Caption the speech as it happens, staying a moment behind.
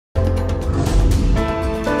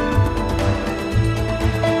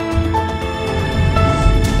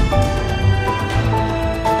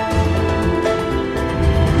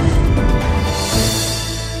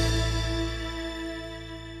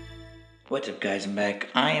What's up, guys? I'm back.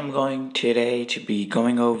 I am going today to be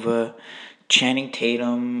going over Channing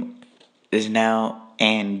Tatum is now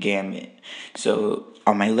and Gambit. So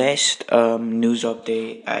on my last news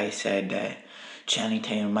update, I said that Channing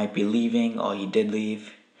Tatum might be leaving, or he did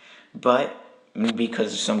leave, but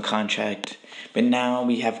because of some contract. But now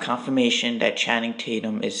we have confirmation that Channing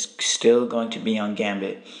Tatum is still going to be on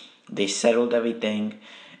Gambit. They settled everything,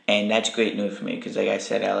 and that's great news for me because, like I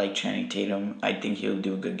said, I like Channing Tatum. I think he'll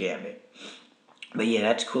do a good Gambit. But yeah,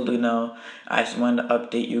 that's cool to know. I just wanted to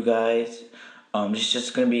update you guys. It's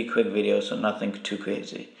just gonna be a quick video, so nothing too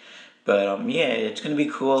crazy. But yeah, it's gonna be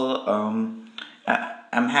cool.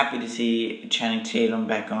 I'm happy to see Channing Tatum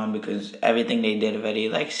back on because everything they did already,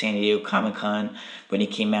 like San Diego Comic-Con when he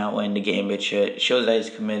came out wearing the Gambit shirt, shows that he's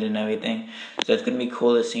committed and everything. So it's gonna be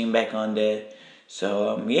cool to see him back on there.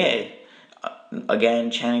 So yeah,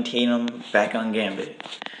 again, Channing Tatum back on Gambit.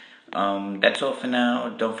 That's all for now.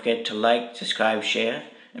 Don't forget to like, subscribe, share,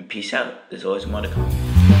 and peace out. There's always more to come.